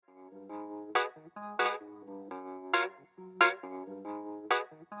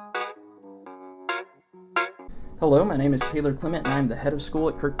Hello, my name is Taylor Clement, and I'm the head of school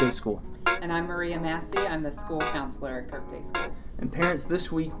at Kirk Day School. And I'm Maria Massey. I'm the school counselor at Kirk Day School. And parents,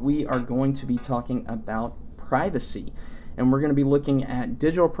 this week we are going to be talking about privacy. And we're going to be looking at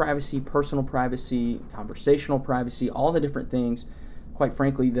digital privacy, personal privacy, conversational privacy, all the different things, quite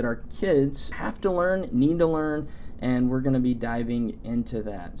frankly, that our kids have to learn, need to learn, and we're going to be diving into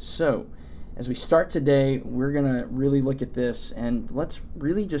that. So, as we start today, we're going to really look at this, and let's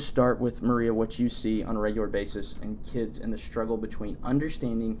really just start with, Maria, what you see on a regular basis in kids and the struggle between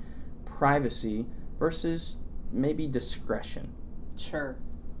understanding privacy versus maybe discretion. Sure.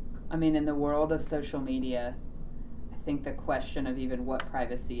 I mean, in the world of social media, I think the question of even what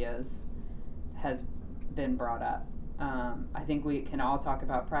privacy is has been brought up. I think we can all talk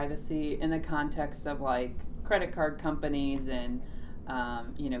about privacy in the context of like credit card companies and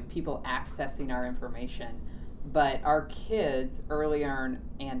people accessing our information. But our kids earlier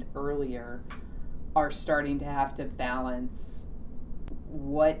and earlier are starting to have to balance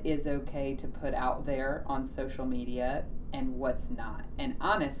what is okay to put out there on social media and what's not. And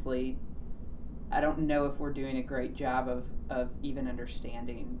honestly, I don't know if we're doing a great job of even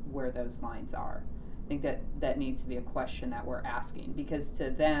understanding where those lines are. I think that needs to be a question that we're asking, because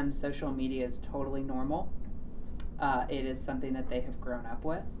to them, social media is totally normal. It is something that they have grown up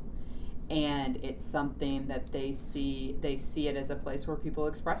with, and it's something that they see it as a place where people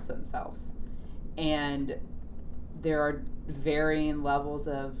express themselves. And there are varying levels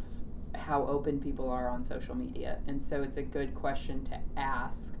of how open people are on social media. And so it's a good question to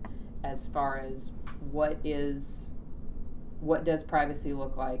ask as far as what does privacy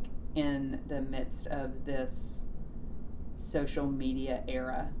look like in the midst of this social media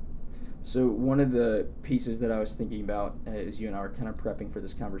era. So one of the pieces that I was thinking about as you and I were kind of prepping for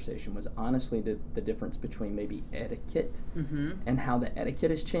this conversation was honestly the difference between maybe etiquette and how the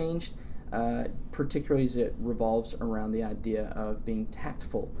etiquette has changed, particularly as it revolves around the idea of being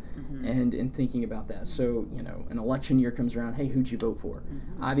tactful and in thinking about that. So, an election year comes around, hey, who'd you vote for?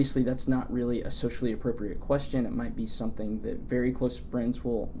 Obviously, that's not really a socially appropriate question. It might be something that very close friends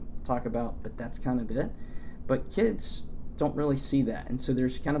will talk about, but that's kind of it. But kids don't really see that, and so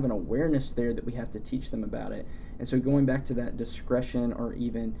there's kind of an awareness there that we have to teach them about it. And so going back to that discretion or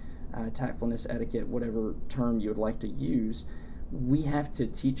even tactfulness, etiquette, whatever term you would like to use, we have to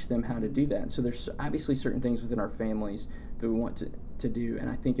teach them how to do that. And so there's obviously certain things within our families that we want to do,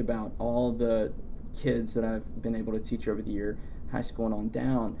 and I think about all the kids that I've been able to teach over the year, high school and on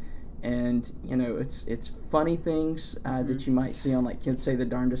down, and it's funny things that you might see on, like, kids say the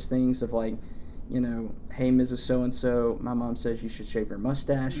darndest things of, like, hey, Mrs. So-and-so, my mom says you should shave your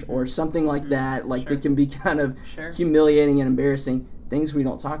mustache, or something like that. Like, Sure. They can be kind of humiliating and embarrassing, things we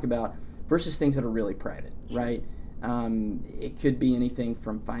don't talk about, versus things that are really private, right? It could be anything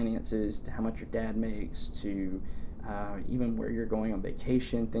from finances to how much your dad makes to even where you're going on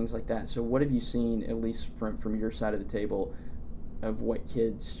vacation, things like that. So what have you seen, at least from your side of the table, of what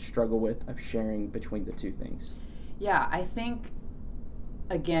kids struggle with of sharing between the two things? Yeah, I think,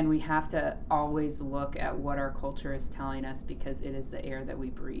 again, we have to always look at what our culture is telling us, because it is the air that we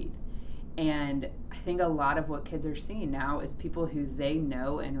breathe. And I think a lot of what kids are seeing now is people who they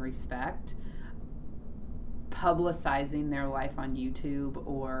know and respect publicizing their life on YouTube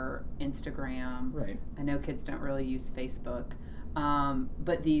or Instagram. Right. I know kids don't really use Facebook.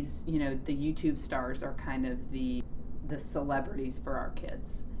 But these, the YouTube stars are kind of the celebrities for our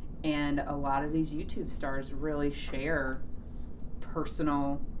kids. And a lot of these YouTube stars really share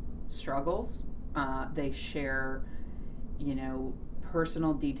personal struggles. They share,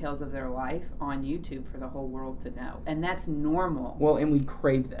 personal details of their life on YouTube for the whole world to know, and that's normal. Well, and we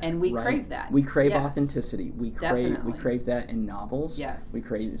crave that. We crave authenticity. We crave that in novels. Yes. We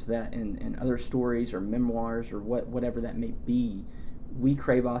crave that in other stories or memoirs or whatever that may be. We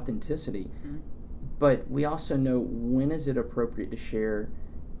crave authenticity, but we also know when is it appropriate to share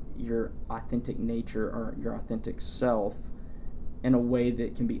your authentic nature or your authentic self in a way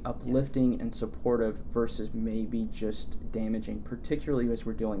that can be uplifting and supportive versus maybe just damaging, particularly as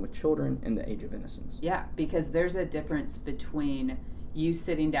we're dealing with children in the age of innocence. Yeah, because there's a difference between you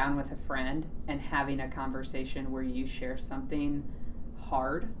sitting down with a friend and having a conversation where you share something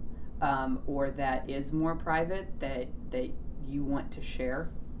hard or that is more private that you want to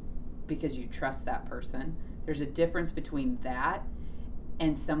share because you trust that person. There's a difference between that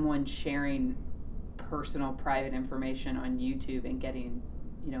and someone sharing personal private information on YouTube and getting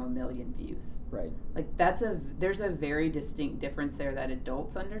 1 million views. Right. Like, there's a very distinct difference there that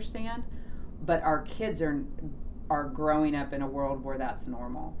adults understand, but our kids are growing up in a world where that's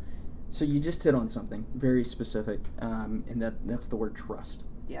normal. So you just hit on something very specific, and that's the word trust.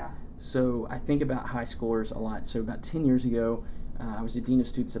 Yeah. So I think about high schoolers a lot. So about 10 years ago, I was a dean of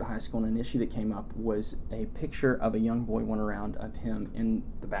students at a high school, and an issue that came up was a picture of a young boy went around of him in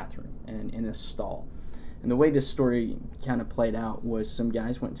the bathroom and in a stall. And the way this story kind of played out was some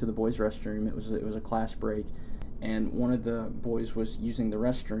guys went to the boys' restroom. It was a class break, and one of the boys was using the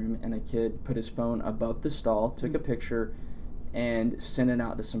restroom, and a kid put his phone above the stall, took a picture, and sent it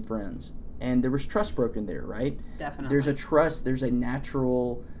out to some friends. And there was trust broken there, right? Definitely. There's a trust, there's a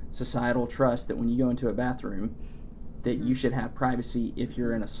natural societal trust that when you go into a bathroom, that you should have privacy if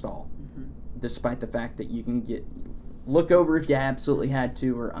you're in a stall, despite the fact that you can look over if you absolutely had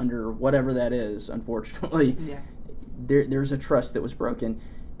to, or under whatever that is, unfortunately. Yeah. There's a trust that was broken,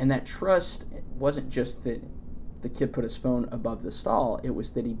 and that trust wasn't just that the kid put his phone above the stall, it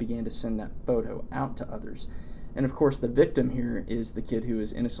was that he began to send that photo out to others. And of course the victim here is the kid who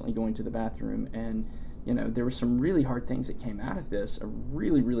is innocently going to the bathroom, and there were some really hard things that came out of this, a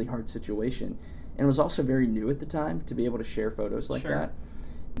really, really hard situation. And it was also very new at the time to be able to share photos like that.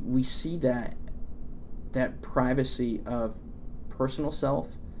 We see that privacy of personal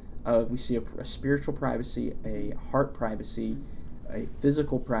self, we see a spiritual privacy, a heart privacy, a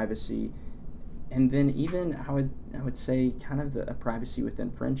physical privacy, and then even I would say kind of a privacy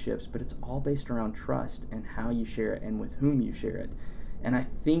within friendships, but it's all based around trust and how you share it and with whom you share it. And I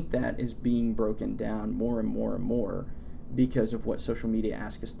think that is being broken down more and more and more because of what social media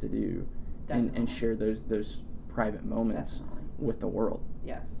asks us to do. And share those private moments with the world.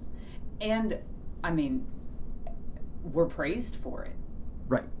 Yes. And, I mean, we're praised for it.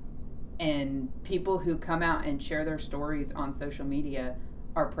 Right. And people who come out and share their stories on social media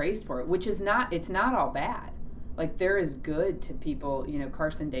are praised for it, which is it's not all bad. Like, there is good to people.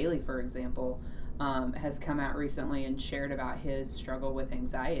 Carson Daly, for example, has come out recently and shared about his struggle with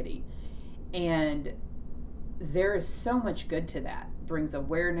anxiety. And there is so much good to that. Brings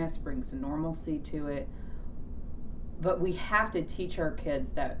awareness, brings normalcy to it. But we have to teach our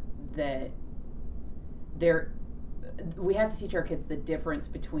kids we have to teach our kids the difference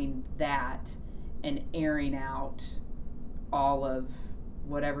between that and airing out all of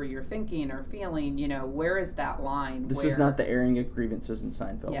whatever you're thinking or feeling. Where is that line? This is not the airing of grievances in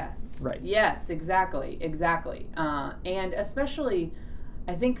Seinfeld. Yes. Right. Yes, exactly. And especially,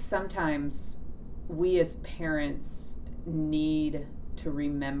 I think sometimes we as parents need to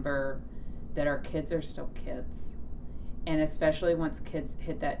remember that our kids are still kids. And especially once kids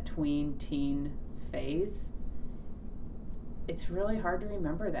hit that tween-teen phase, it's really hard to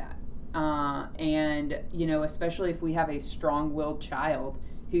remember that. And especially if we have a strong-willed child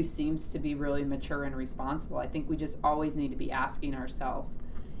who seems to be really mature and responsible, I think we just always need to be asking ourselves,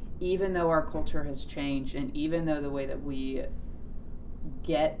 even though our culture has changed and even though the way that we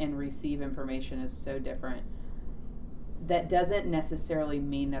get and receive information is so different, that doesn't necessarily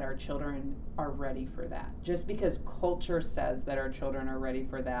mean that our children are ready for that. Just because culture says that our children are ready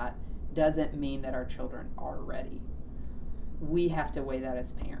for that doesn't mean that our children are ready. We have to weigh that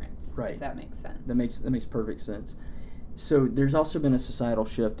as parents, right? If that makes sense. That makes perfect sense. So there's also been a societal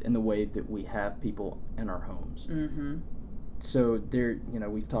shift in the way that we have people in our homes. Mm-hmm. So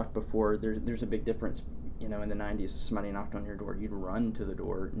we've talked before. There's a big difference. In the 90s, somebody knocked on your door, you'd run to the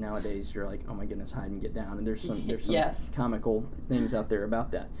door. Nowadays, you're like, oh my goodness, hide and get down. And there's some yes. comical things out there about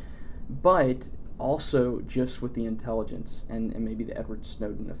that. But also just with the intelligence and maybe the Edward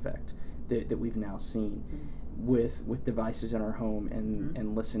Snowden effect that we've now seen with devices in our home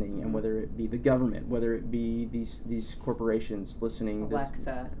and listening, and whether it be the government, whether it be these corporations listening.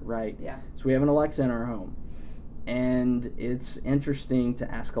 Alexa. Right. Yeah. So we have an Alexa in our home. And it's interesting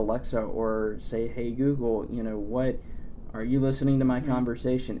to ask Alexa or say, hey, Google, what are you listening to my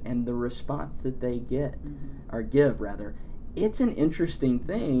conversation? And the response that they get, or give rather, it's an interesting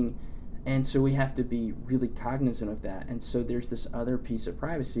thing. And so we have to be really cognizant of that. And so there's this other piece of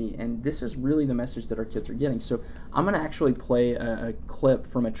privacy. And this is really the message that our kids are getting. So I'm going to actually play a clip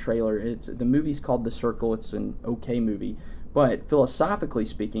from a trailer. The movie's called The Circle. It's an okay movie. But philosophically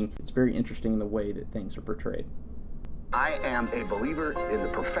speaking, it's very interesting in the way that things are portrayed. I am a believer in the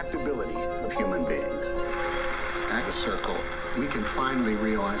perfectibility of human beings. At The Circle, we can finally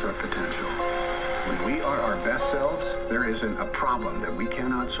realize our potential. When we are our best selves, there isn't a problem that we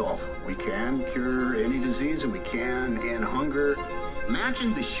cannot solve. We can cure any disease, and we can end hunger.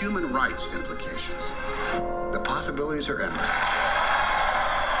 Imagine the human rights implications. The possibilities are endless.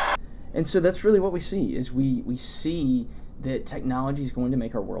 And so that's really what we see, is we see that technology is going to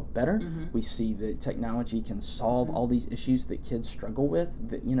make our world better. We see that technology can solve all these issues that kids struggle with.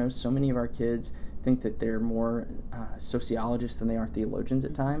 That so many of our kids think that they're more sociologists than they are theologians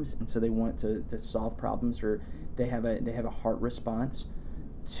at times, and so they want to solve problems, or they have a heart response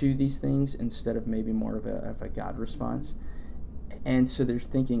to these things instead of maybe more of a God response. And so they're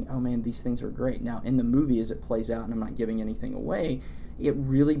thinking, oh man, these things are great. Now, in the movie, as it plays out, and I'm not giving anything away, it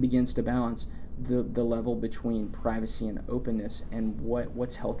really begins to balance the level between privacy and openness and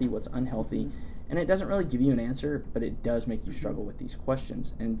what's healthy, what's unhealthy. And it doesn't really give you an answer, but it does make you struggle with these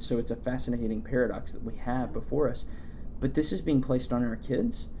questions. And so it's a fascinating paradox that we have before us. But this is being placed on our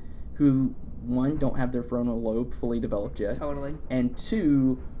kids who, one, don't have their frontal lobe fully developed yet. Totally. And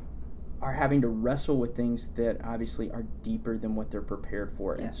two, are having to wrestle with things that obviously are deeper than what they're prepared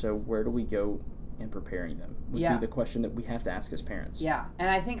for. Yes. And so where do we go in preparing them would be the question that we have to ask as parents. Yeah, and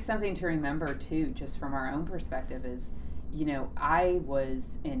I think something to remember too, just from our own perspective, is, I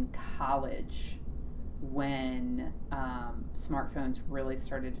was in college when smartphones really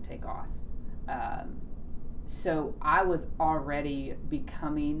started to take off. So I was already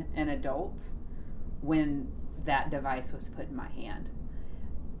becoming an adult when that device was put in my hand.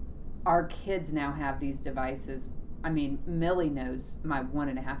 Our kids now have these devices. I mean, Millie knows, my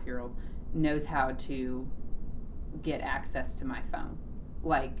 1.5-year-old, knows how to get access to my phone.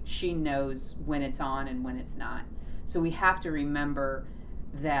 Like, she knows when it's on and when it's not. So we have to remember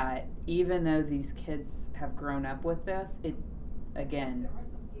that even though these kids have grown up with this,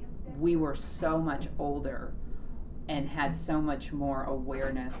 we were so much older and had so much more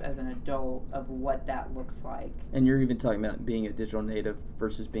awareness as an adult of what that looks like. And you're even talking about being a digital native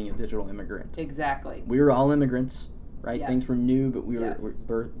versus being a digital immigrant. Exactly. We were all immigrants, right? Yes. Things were new, but we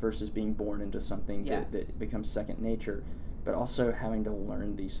were versus being born into something that becomes second nature, but also having to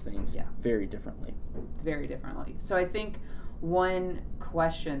learn these things very differently. Very differently. So I think one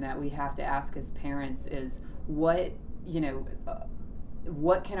question that we have to ask as parents is what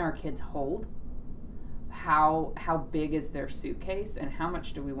can our kids hold? How big is their suitcase, and how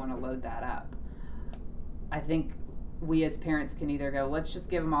much do we want to load that up? I think we as parents can either go, let's just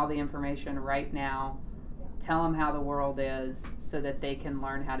give them all the information right now, tell them how the world is so that they can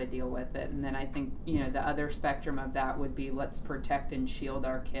learn how to deal with it. And then I think, the other spectrum of that would be, let's protect and shield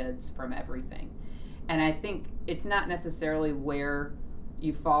our kids from everything. And I think it's not necessarily where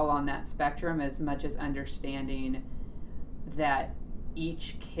you fall on that spectrum as much as understanding that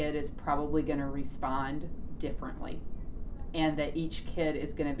each kid is probably going to respond differently, and that each kid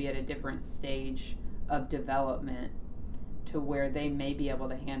is going to be at a different stage of development to where they may be able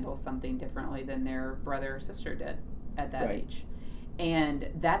to handle something differently than their brother or sister did at that age. And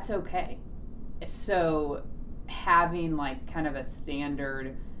that's okay. So having kind of a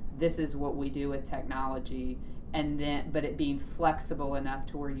standard, this is what we do with technology, but it being flexible enough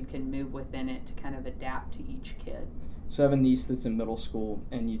to where you can move within it to kind of adapt to each kid. So I have a niece that's in middle school,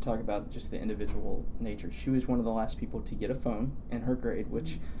 and you talk about just the individual nature. She was one of the last people to get a phone in her grade,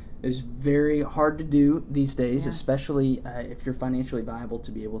 which is very hard to do these days, especially if you're financially viable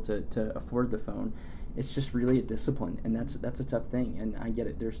to be able to afford the phone. It's just really a discipline, and that's a tough thing. And I get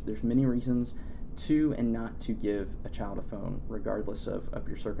it. There's many reasons to and not to give a child a phone, regardless of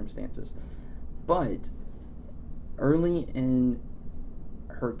your circumstances. But early in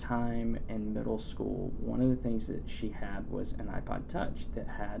her time in middle school, one of the things that she had was an iPod Touch that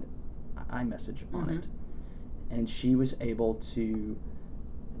had iMessage on it. And she was able to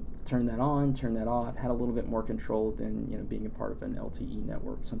turn that on, turn that off, had a little bit more control than being a part of an LTE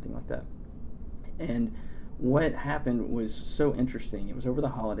network, something like that. And what happened was so interesting. It was over the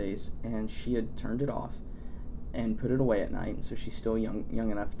holidays, and she had turned it off and put it away at night, and so she's still young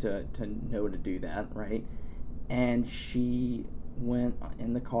enough to know to do that, right? And she went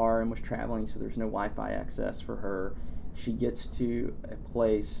in the car and was traveling, so there's no Wi-Fi access for her. She gets to a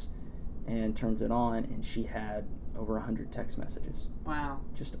place and turns it on, and she had over 100 text messages. Wow.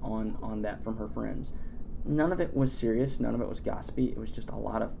 Just on that from her friends. None of it was serious, none of it was gossipy. It was just a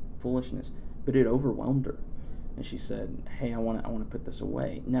lot of foolishness, but it overwhelmed her. And she said, hey, I want to put this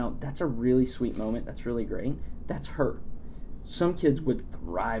away. Now, that's a really sweet moment. That's really great. That's her. Some kids would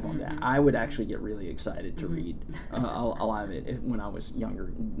thrive on that. I would actually get really excited to read a lot of it when I was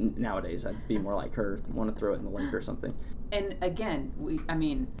younger. Nowadays, I'd be more like her, want to throw it in the lake or something. And again,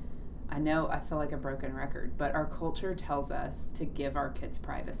 I know I feel like a broken record, but our culture tells us to give our kids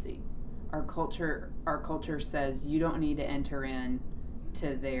privacy. Our culture says you don't need to enter in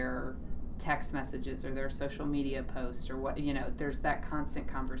to their text messages or their social media posts or what, there's that constant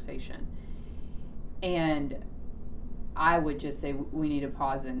conversation. And I would just say we need to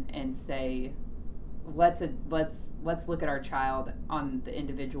pause and say, let's look at our child on the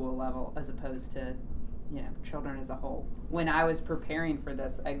individual level as opposed to, children as a whole. When I was preparing for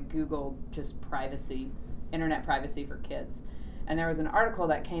this, I Googled just internet privacy for kids. And there was an article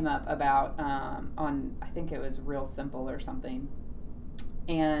that came up about, on, I think it was Real Simple or something,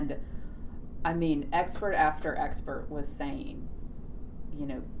 And I mean, expert after expert was saying, you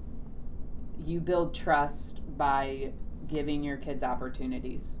know, you build trust by giving your kids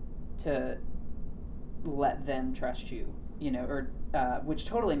opportunities to let them trust you, you know, or which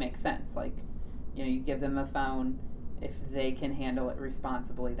totally makes sense. Like, you know, you give them a phone, if they can handle it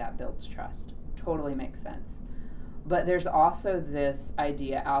responsibly, that builds trust. Totally makes sense. But there's also this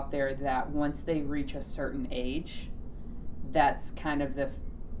idea out there that once they reach a certain age, that's kind of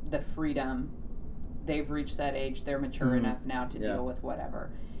the freedom. They've reached that age, they're mature enough now to deal with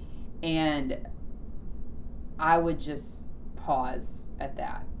whatever. And I would just pause at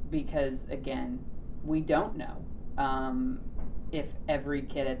that because, again, we don't know if every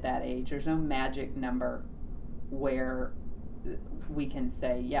kid at that age, there's no magic number where we can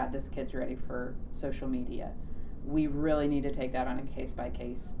say, yeah, this kid's ready for social media. We really need to take that on a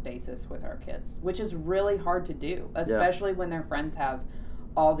case-by-case basis with our kids, which is really hard to do, especially when their friends have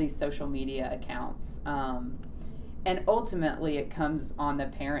all these social media accounts. And ultimately, it comes on the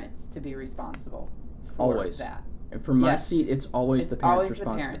parents to be responsible for that. And from my seat, it's always the parents'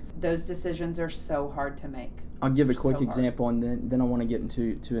 responsibility. Those decisions are so hard to make. I'll give a quick example, and then I want to get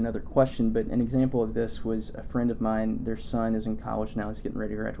into another question. But an example of this was a friend of mine. Their son is in college now. He's getting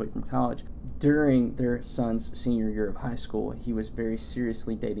ready to graduate from college. During their son's senior year of high school, he was very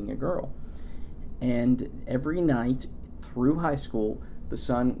seriously dating a girl. And every night through high school, the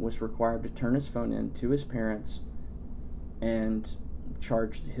son was required to turn his phone in to his parents and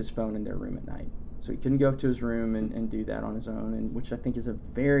charge his phone in their room at night. So he couldn't go up to his room and do that on his own, and which I think is a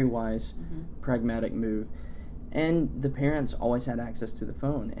very wise, pragmatic move. And the parents always had access to the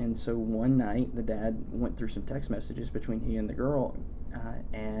phone. And so one night, the dad went through some text messages between he and the girl,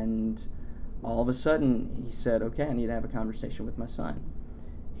 and all of a sudden he said, okay, I need to have a conversation with my son.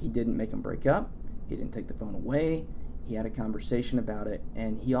 He didn't make him break up. He didn't take the phone away. He had a conversation about it,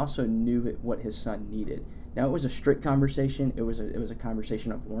 and he also knew what his son needed. Now, it was a strict conversation. It was a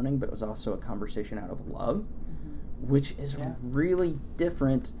conversation of warning, but it was also a conversation out of love, which is really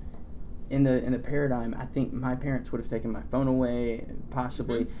different in the paradigm. I think my parents would have taken my phone away,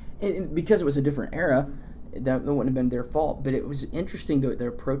 possibly, and because it was a different era. That wouldn't have been their fault. But it was interesting, the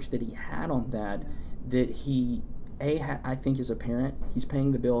approach that he had on that he, I think as a parent, he's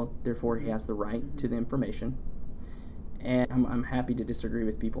paying the bill, therefore he has the right to the information. And I'm happy to disagree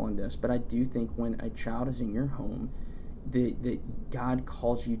with people on this, but I do think when a child is in your home, that God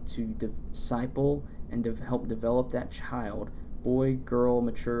calls you to disciple and to help develop that child, boy, girl,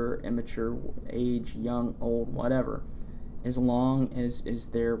 mature, immature, age, young, old, whatever, as long as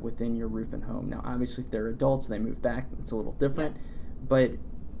they're within your roof and home. Now, obviously, if they're adults, they move back, it's a little different, but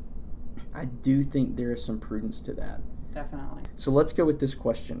I do think there is some prudence to that. Definitely. So let's go with this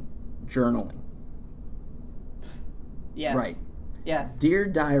question, journaling. Yes. Right. Yes. Dear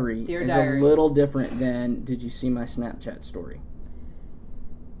Diary is a little different than did you see my Snapchat story?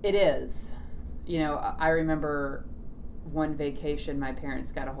 It is. You know, I remember one vacation, my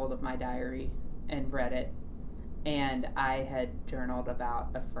parents got a hold of my diary and read it. And I had journaled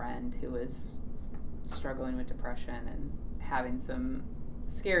about a friend who was struggling with depression and having some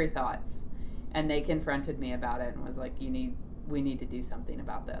scary thoughts. And they confronted me about it and was like, we need to do something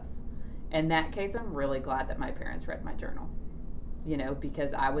about this. In that case, I'm really glad that my parents read my journal, you know,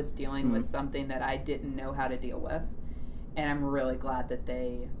 because I was dealing with something that I didn't know how to deal with. And I'm really glad that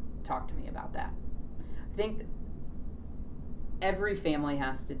they talked to me about that. I think every family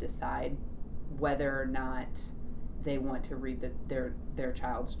has to decide whether or not they want to read their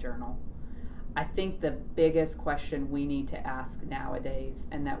child's journal. I think the biggest question we need to ask nowadays,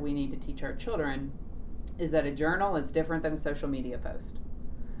 and that we need to teach our children, is that a journal is different than a social media post.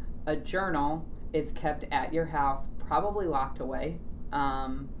 A journal is kept at your house, probably locked away,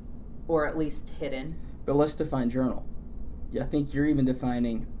 or at least hidden. But let's define journal. I think you're even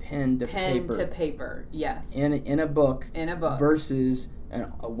defining pen to paper. Pen to paper, yes. In a book. In a book. Versus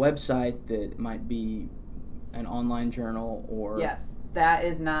a website that might be an online journal or... Yes, that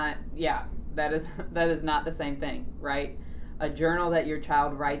is not that is not the same thing, right? A journal that your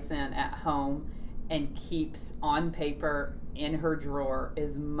child writes in at home and keeps on paper in her drawer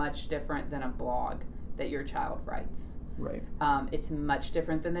is much different than a blog that your child writes. Right. It's much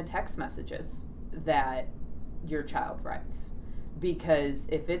different than the text messages that your child writes. Because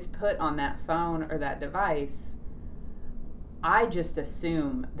if it's put on that phone or that device, I just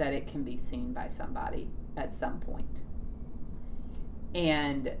assume that it can be seen by somebody at some point.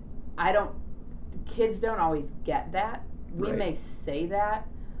 And kids don't always get that. We may say that,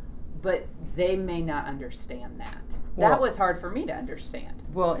 but they may not understand that. Well, that was hard for me to understand.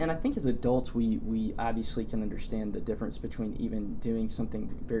 Well, and I think as adults, we obviously can understand the difference between even doing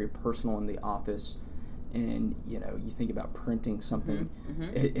something very personal in the office, and you think about printing something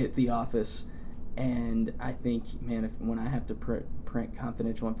at the office, and I think, man, when I have to print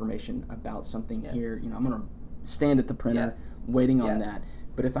confidential information about something here, I'm gonna stand at the printer waiting on that.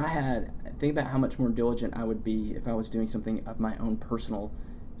 But if think about how much more diligent I would be if I was doing something of my own personal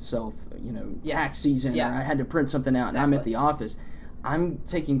self, tax season, or I had to print something out and I'm at the office. I'm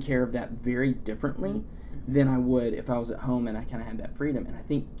taking care of that very differently than I would if I was at home and I kind of had that freedom. And I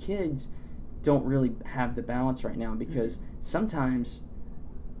think kids don't really have the balance right now because sometimes,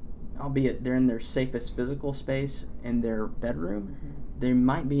 albeit they're in their safest physical space in their bedroom, they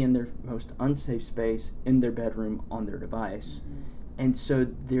might be in their most unsafe space in their bedroom on their device. And so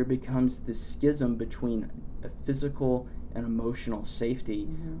there becomes this schism between a physical and emotional safety,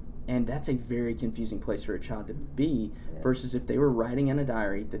 and that's a very confusing place for a child to be, versus if they were writing in a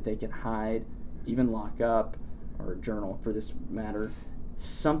diary that they could hide, even lock up, or a journal for this matter,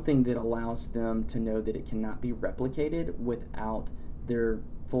 something that allows them to know that it cannot be replicated without their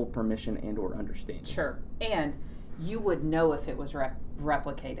full permission and or understanding. Sure. And you would know if it was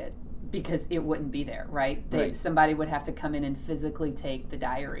replicated because it wouldn't be there, right? Somebody would have to come in and physically take the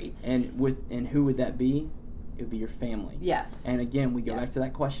diary. And who would that be? It would be your family. Yes. And again, we go back to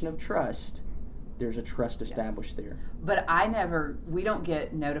that question of trust. There's a trust established there. But we don't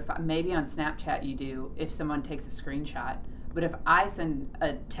get notified. Maybe on Snapchat you do if someone takes a screenshot. But if I send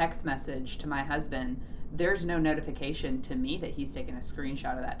a text message to my husband, there's no notification to me that he's taken a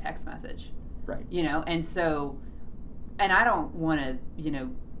screenshot of that text message. Right. And so, and I don't want to,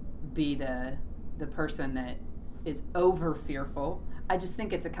 be the person that is over fearful. I just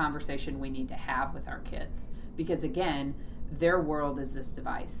think it's a conversation we need to have with our kids. Because again, their world is this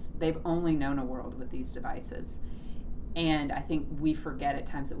device. They've only known a world with these devices. And I think we forget at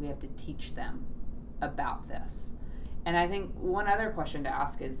times that we have to teach them about this. And I think one other question to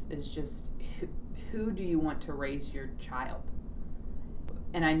ask is just who do you want to raise your child?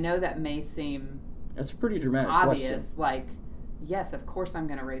 And I know that may seem that's a pretty dramatic obvious, question. Yes, of course I'm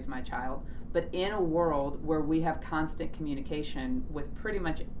going to raise my child. But in a world where we have constant communication with pretty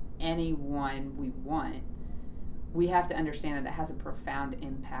much anyone we want, we have to understand that has a profound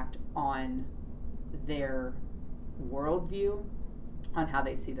impact on their worldview, on how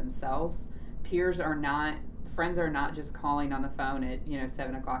they see themselves. Friends are not just calling on the phone at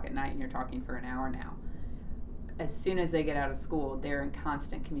 7 o'clock at night and you're talking for an hour now. As soon as they get out of school, they're in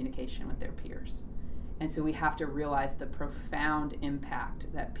constant communication with their peers. And so we have to realize the profound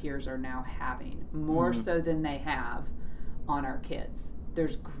impact that peers are now having, more so than they have on our kids.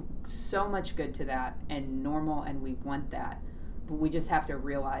 There's so much good to that and normal, and we want that. But we just have to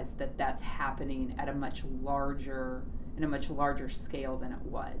realize that that's happening at a much larger scale than it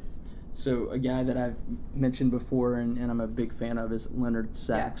was. So a guy that I've mentioned before and I'm a big fan of is Leonard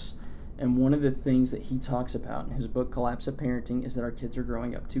Sachs. Yes. And one of the things that he talks about in his book, Collapse of Parenting, is that our kids are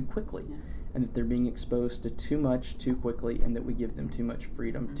growing up too quickly. Yeah. And that they're being exposed to too much too quickly, and that we give them too much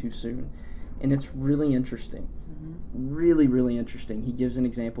freedom too soon. And it's really interesting. Really, really interesting. He gives an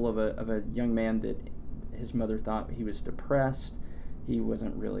example of a young man that his mother thought he was depressed. He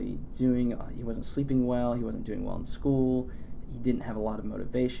wasn't he wasn't sleeping well. He wasn't doing well in school. He didn't have a lot of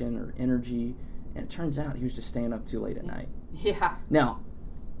motivation or energy. And it turns out he was just staying up too late at night. Yeah. Now,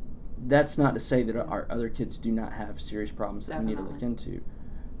 that's not to say that our other kids do not have serious problems that Definitely. we need to look into.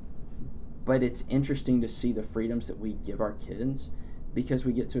 But it's interesting to see the freedoms that we give our kids because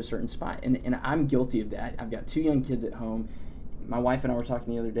we get to a certain spot. And I'm guilty of that. I've got 2 young kids at home. My wife and I were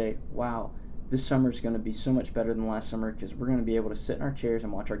talking the other day, wow, this summer is going to be so much better than last summer because we're going to be able to sit in our chairs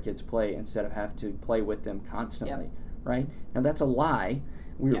and watch our kids play instead of have to play with them constantly, right? Now, that's a lie.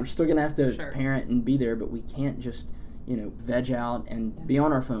 We're still going to have to parent and be there, but we can't just, veg out and be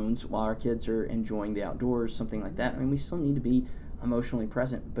on our phones while our kids are enjoying the outdoors, something like that. I mean, we still need to be emotionally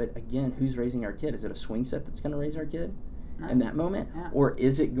present. But again, who's raising our kid? Is it a swing set that's going to raise our kid in that moment? Yeah. Or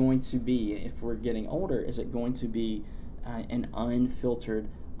is it going to be, if we're getting older, is it going to be an unfiltered,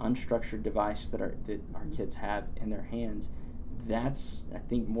 unstructured device that our kids have in their hands? That's, I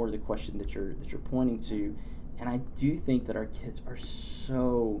think, more the question that you're pointing to. And I do think that our kids are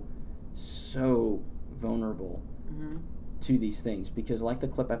so vulnerable to these things because, like the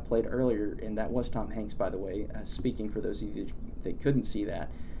clip I played earlier, and that was Tom Hanks, by the way, speaking for those of you that couldn't see that,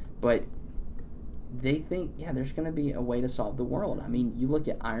 but they think, there's going to be a way to solve the world. I mean, you look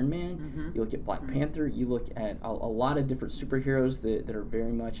at Iron Man, you look at Black Panther, you look at a lot of different superheroes that are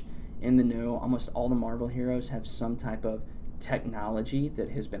very much in the know. Almost all the Marvel heroes have some type of technology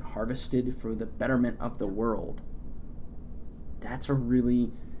that has been harvested for the betterment of the world. That's a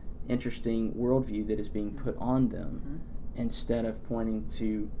really interesting worldview that is being put on them instead of pointing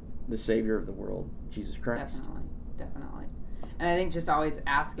to the Savior of the world, Jesus Christ. Definitely. And I think just always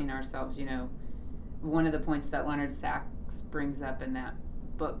asking ourselves, one of the points that Leonard Sachs brings up in that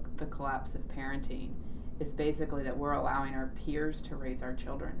book, The Collapse of Parenting, is basically that we're allowing our peers to raise our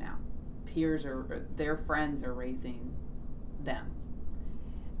children now. Their friends are raising them.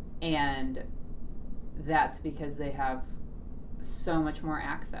 And that's because they have so much more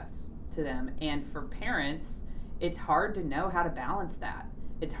access to them. And for parents, it's hard to know how to balance that.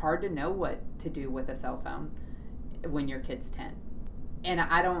 It's hard to know what to do with a cell phone when your kid's 10. And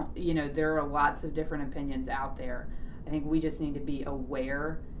I don't, there are lots of different opinions out there. I think we just need to be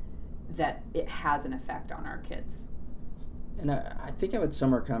aware that it has an effect on our kids. And I think I would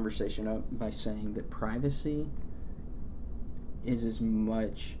sum our conversation up by saying that privacy is as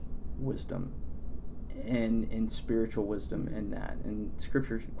much wisdom and spiritual wisdom in that. And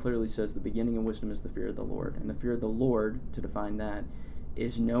Scripture clearly says the beginning of wisdom is the fear of the Lord. And the fear of the Lord, to define that,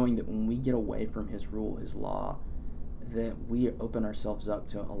 is knowing that when we get away from His rule, His law, that we open ourselves up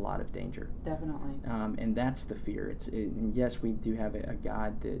to a lot of danger. Definitely. And that's the fear. And yes, we do have a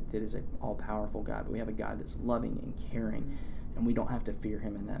God that is an all-powerful God, but we have a God that's loving and caring, and we don't have to fear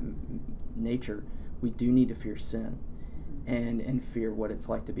Him in that nature. We do need to fear sin and fear what it's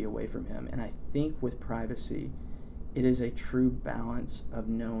like to be away from Him. And I think with privacy, it is a true balance of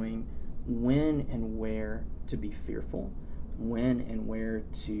knowing when and where to be fearful, when and where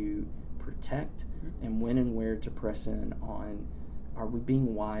to protect, and when and where to press in on, are we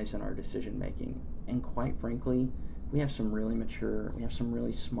being wise in our decision making? And quite frankly, we have some really mature, we have some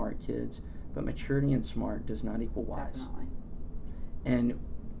really smart kids, but maturity and smart does not equal wise. Definitely. And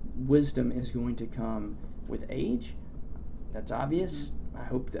wisdom is going to come with age. That's obvious. I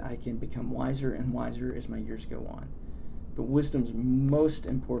hope that I can become wiser and wiser as my years go on. But wisdom's most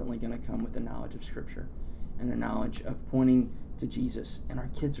importantly going to come with the knowledge of Scripture and the knowledge of pointing to Jesus, and our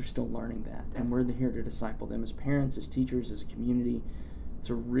kids are still learning that, and we're here to disciple them as parents, as teachers, as a community,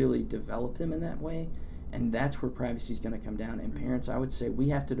 to really develop them in that way. And that's where privacy is going to come down. And parents, I would say we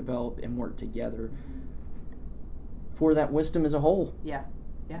have to develop and work together for that wisdom as a whole. Yeah.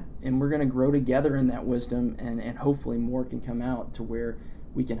 And we're going to grow together in that wisdom, and hopefully more can come out to where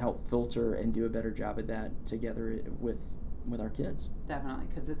we can help filter and do a better job at that together with our kids. Definitely,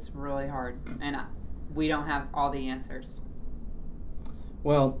 because it's really hard, and we don't have all the answers.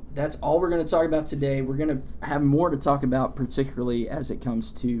 Well, that's all we're going to talk about today. We're going to have more to talk about, particularly as it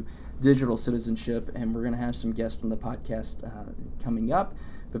comes to digital citizenship, and we're going to have some guests on the podcast coming up.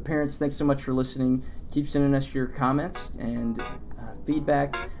 But parents, thanks so much for listening. Keep sending us your comments and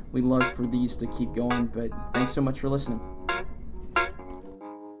feedback. We'd love for these to keep going, but thanks so much for listening.